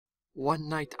One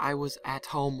night I was at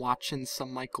home watching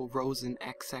some Michael Rosen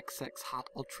XXX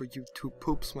Hot Ultra YouTube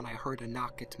poops when I heard a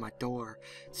knock at my door.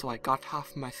 So I got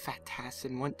off my fat ass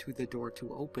and went to the door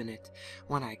to open it.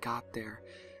 When I got there,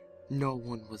 no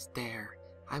one was there.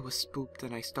 I was spooked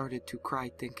and I started to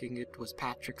cry thinking it was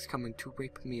Patrick's coming to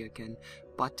rape me again.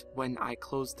 But when I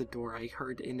closed the door I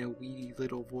heard in a weedy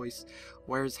little voice,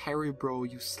 "Where's Harry bro,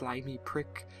 you slimy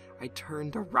prick?" I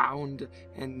turned around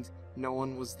and no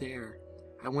one was there.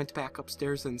 I went back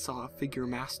upstairs and saw a figure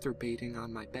masturbating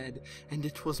on my bed, and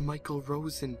it was Michael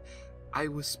Rosen. I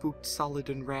was spooked solid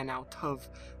and ran out of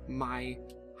my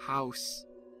house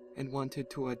and went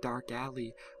into a dark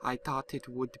alley. I thought it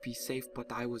would be safe,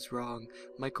 but I was wrong.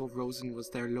 Michael Rosen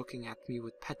was there looking at me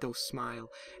with pedo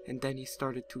smile, and then he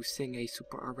started to sing a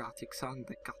super erotic song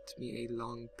that got me a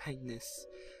long penis.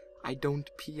 I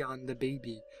don't pee on the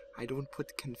baby. I don't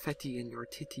put confetti in your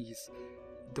titties.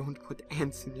 Don't put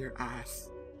ants in your ass.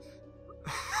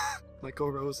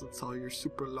 Michael Rosen saw your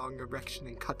super long erection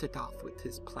and cut it off with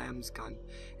his Plamz gun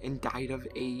and died of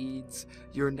AIDS.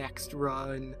 Your next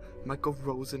run, Michael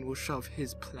Rosen will shove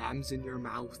his Plamz in your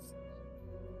mouth.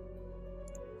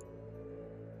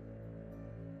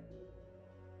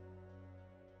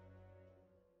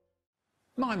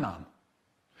 My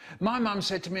mum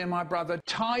said to me and my brother,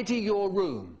 "Tidy your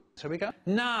room." So we go,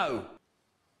 "No."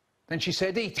 Then she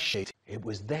said, "Eat shit." It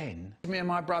was then me and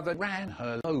my brother ran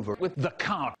her over with the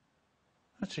car.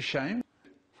 That's a shame.